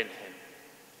 and in him,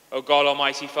 O God,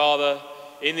 Almighty Father,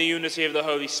 in the unity of the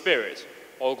Holy Spirit,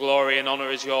 all glory and honor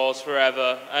is yours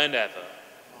forever and ever.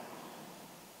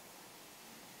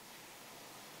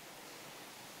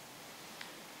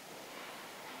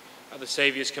 At the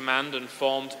Saviour's command and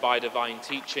formed by divine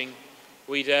teaching,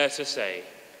 we dare to say,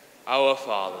 Our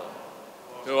Father,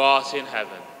 who art in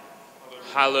heaven,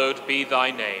 hallowed be thy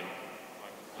name.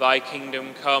 Thy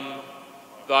kingdom come,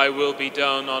 thy will be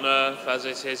done on earth as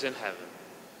it is in heaven.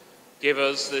 Give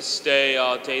us this day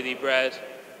our daily bread,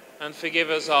 and forgive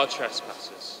us our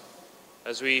trespasses,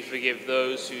 as we forgive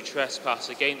those who trespass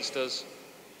against us.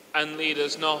 And lead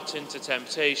us not into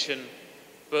temptation,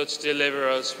 but deliver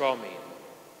us from evil.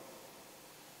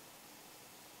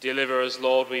 Deliver us,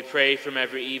 Lord, we pray, from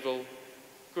every evil.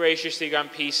 Graciously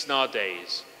grant peace in our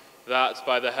days, that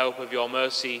by the help of your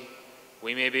mercy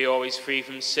we may be always free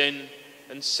from sin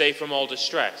and safe from all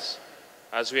distress,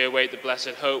 as we await the blessed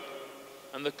hope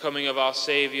and the coming of our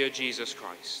Saviour, Jesus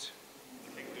Christ.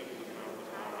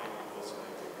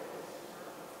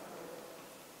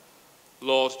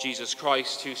 Lord Jesus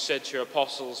Christ, who said to your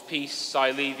apostles, Peace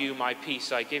I leave you, my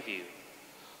peace I give you,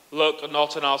 look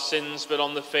not on our sins, but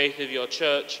on the faith of your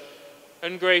church,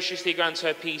 and graciously grant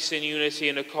her peace in unity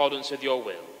in accordance with your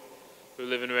will, who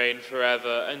live and reign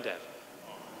forever and ever.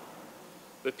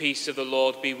 The peace of the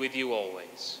Lord be with you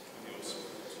always.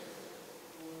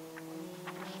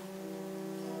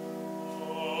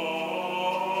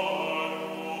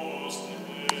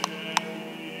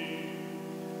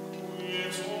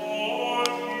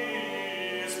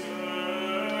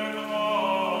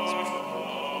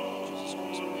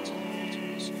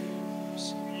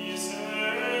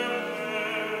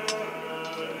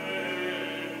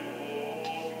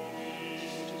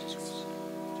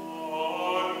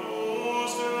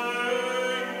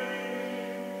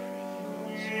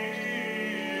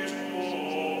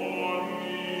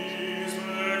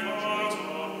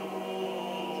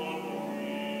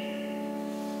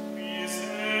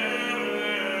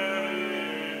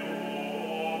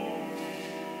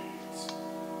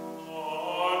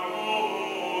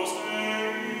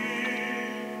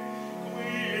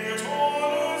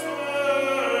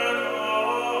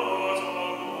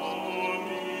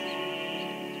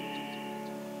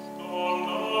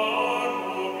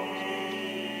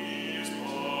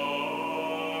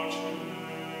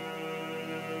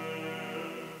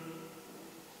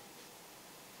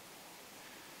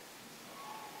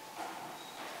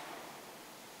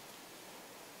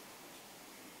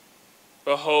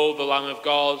 Behold the Lamb of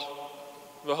God,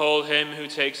 behold him who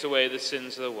takes away the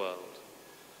sins of the world.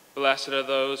 Blessed are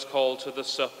those called to the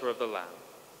supper of the Lamb.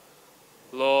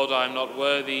 Lord, I am not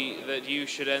worthy that you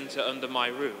should enter under my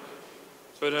roof,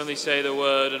 but only say the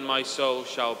word, and my soul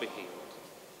shall be healed.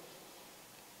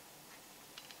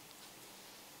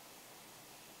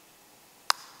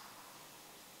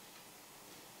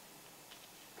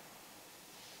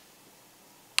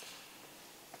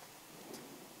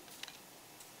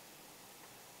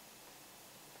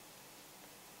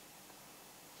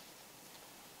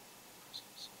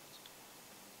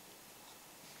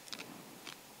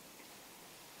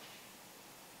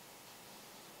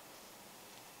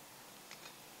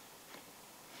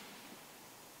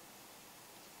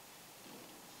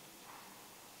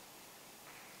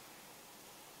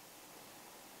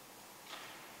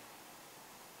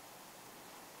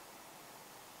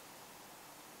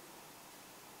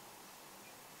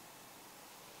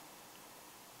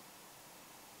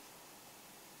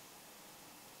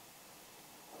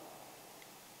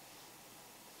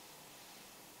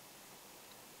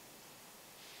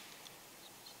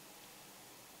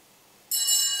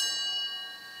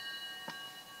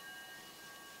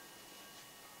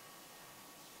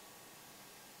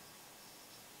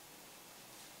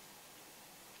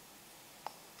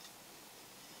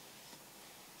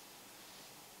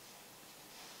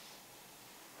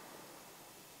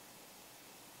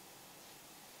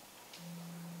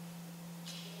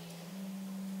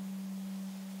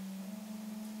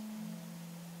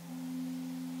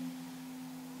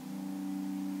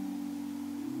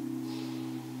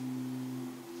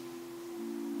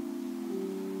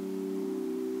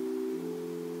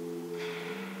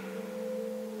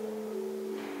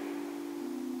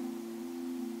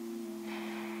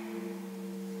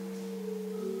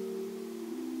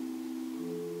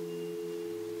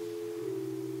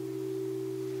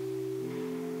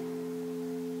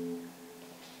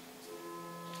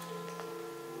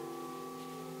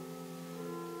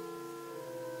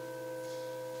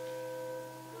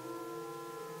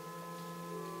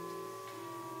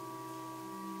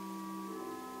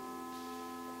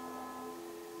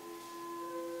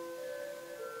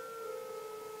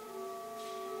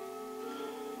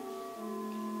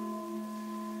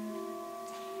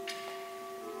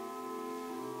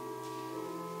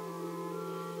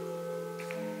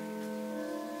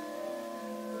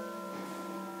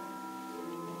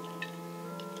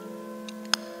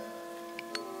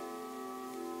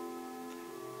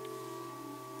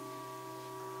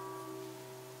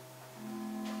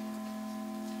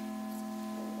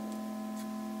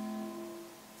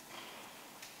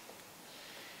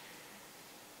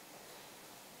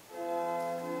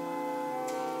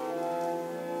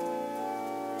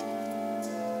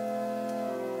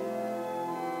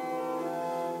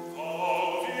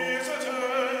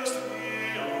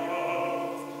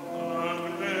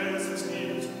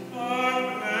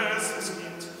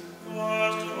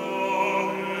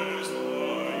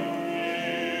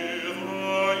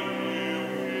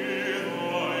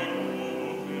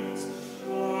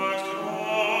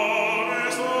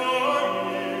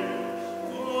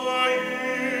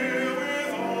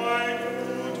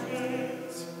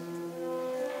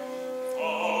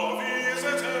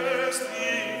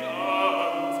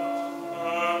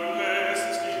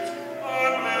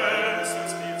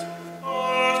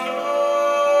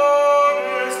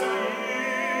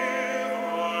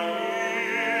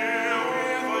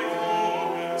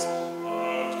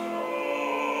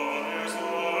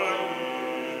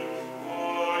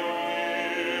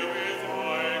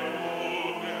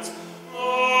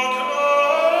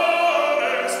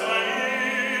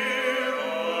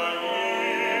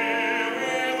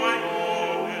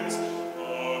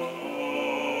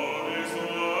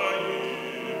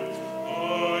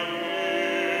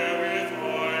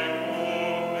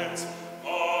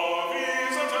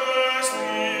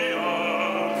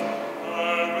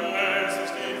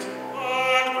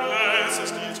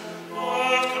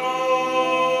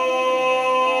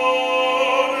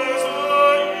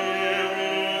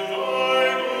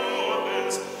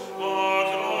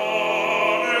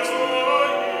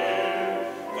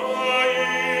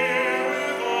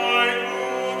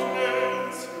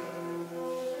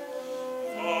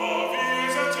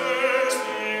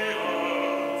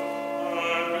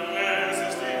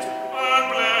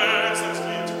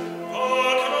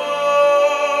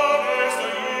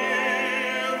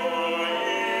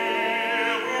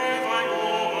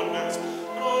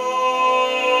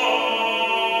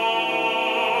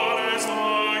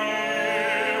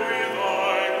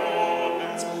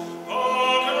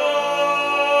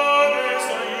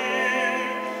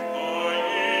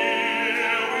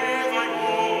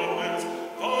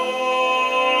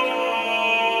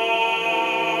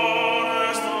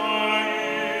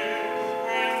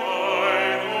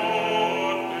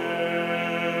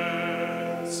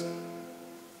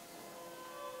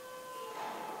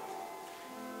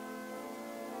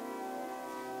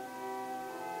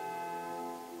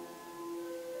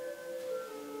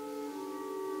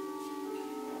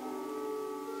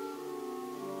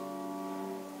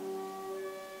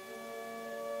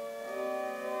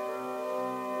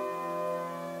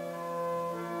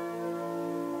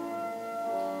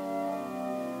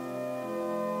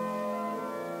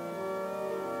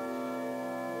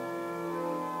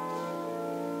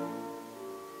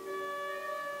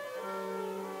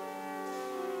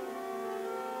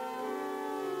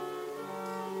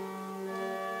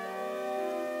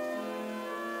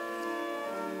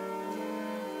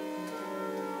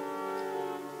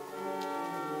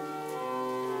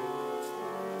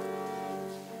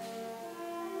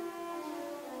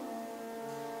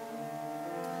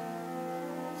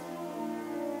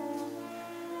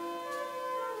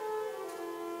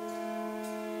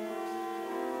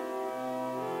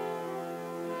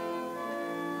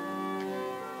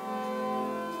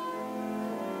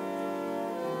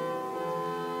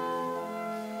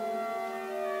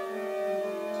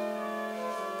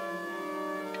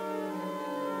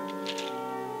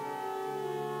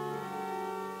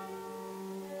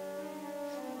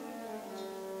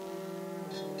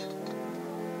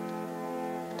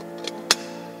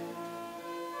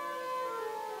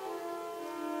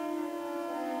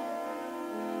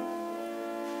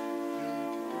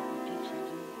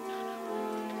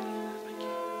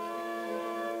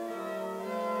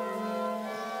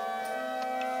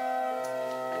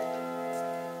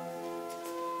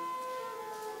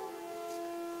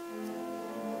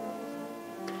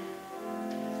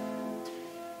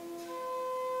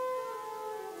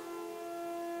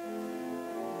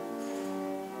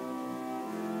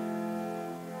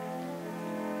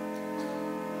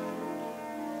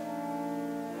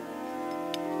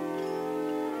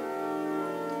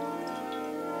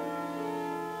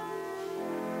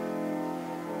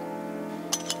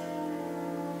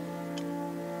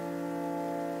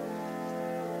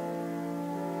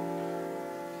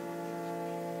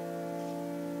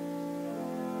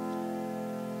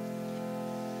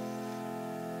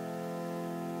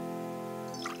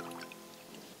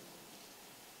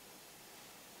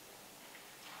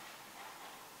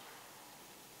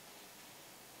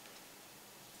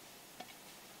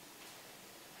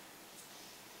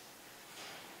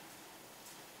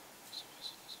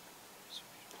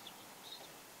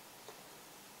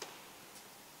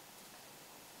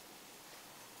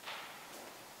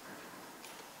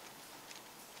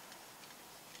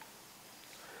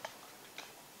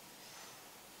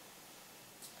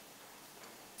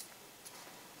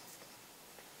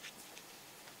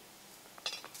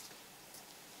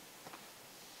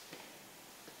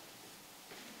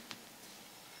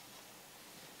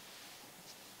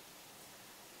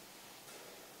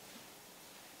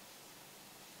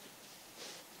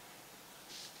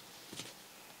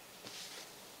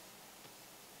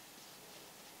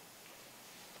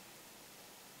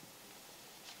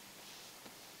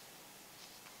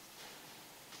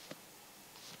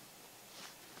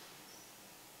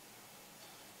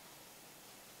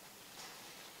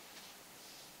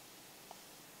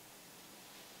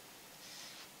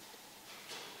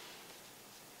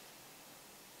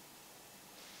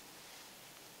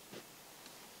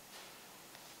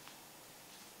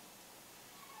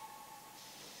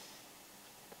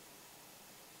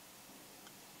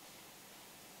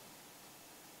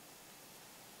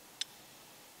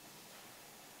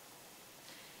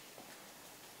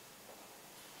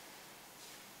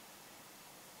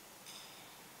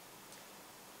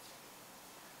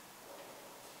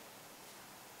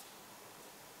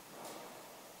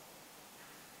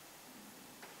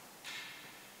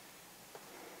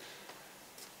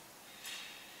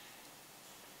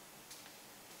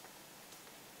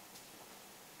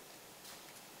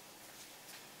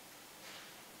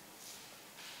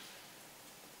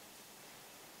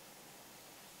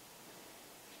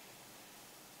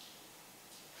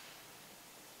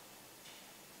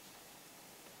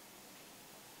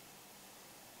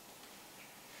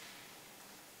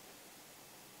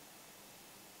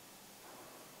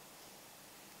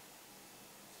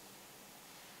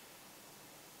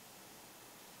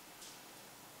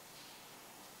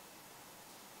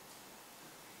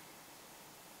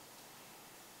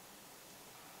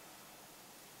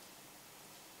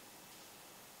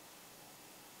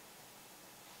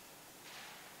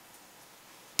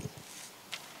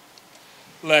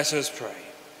 Let us pray.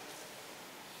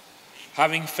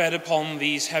 Having fed upon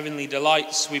these heavenly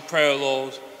delights, we pray, O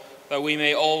Lord, that we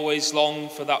may always long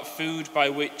for that food by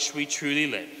which we truly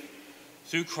live,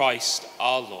 through Christ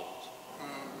our Lord.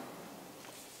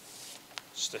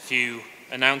 Just a few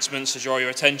announcements to draw your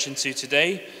attention to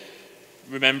today,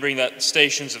 remembering that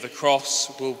Stations of the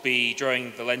Cross will be,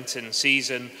 during the Lenten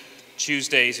season,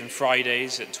 Tuesdays and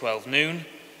Fridays at 12 noon.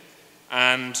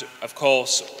 And, of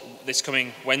course, this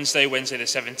coming Wednesday, Wednesday the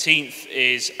 17th,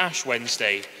 is Ash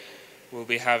Wednesday. We'll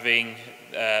be having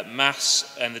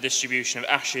Mass and the distribution of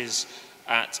ashes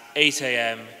at 8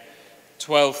 a.m,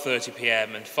 12:30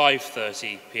 p.m. and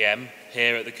 5:30 p.m.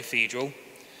 here at the Cathedral,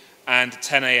 and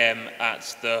 10 a.m.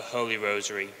 at the Holy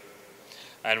Rosary.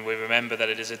 And we remember that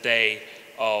it is a day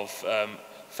of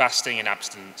fasting and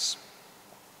abstinence.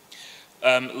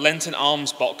 Lenten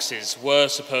alms boxes were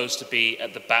supposed to be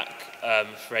at the back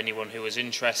for anyone who was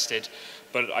interested,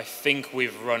 but I think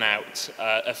we've run out.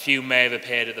 A few may have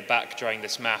appeared at the back during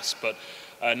this Mass, but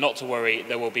not to worry,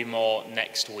 there will be more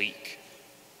next week.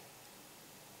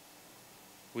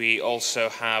 We also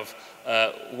have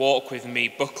Walk With Me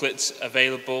booklets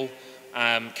available,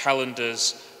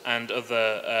 calendars and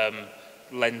other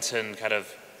Lenten kind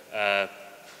of,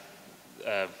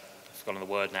 I've forgotten the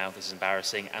word now, this is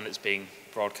embarrassing, and it's being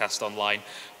broadcast online,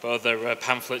 but other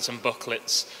pamphlets and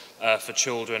booklets for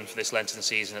children for this Lenten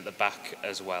season at the back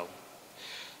as well.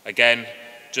 Again,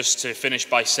 just to finish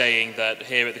by saying that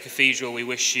here at the Cathedral we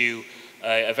wish you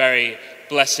a very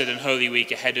blessed and holy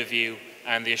week ahead of you,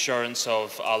 and the assurance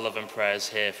of our love and prayers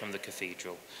here from the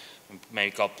Cathedral. May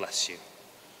God bless you.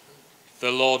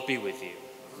 The Lord be with you.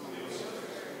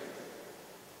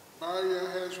 Bow your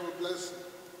heads for blessing.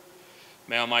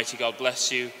 May Almighty God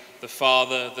bless you, the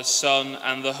Father, the Son,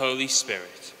 and the Holy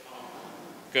Spirit.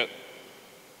 Go.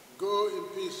 Go in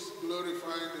peace,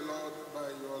 glorifying the Lord by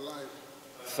your life.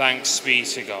 Thanks be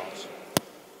to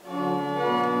God.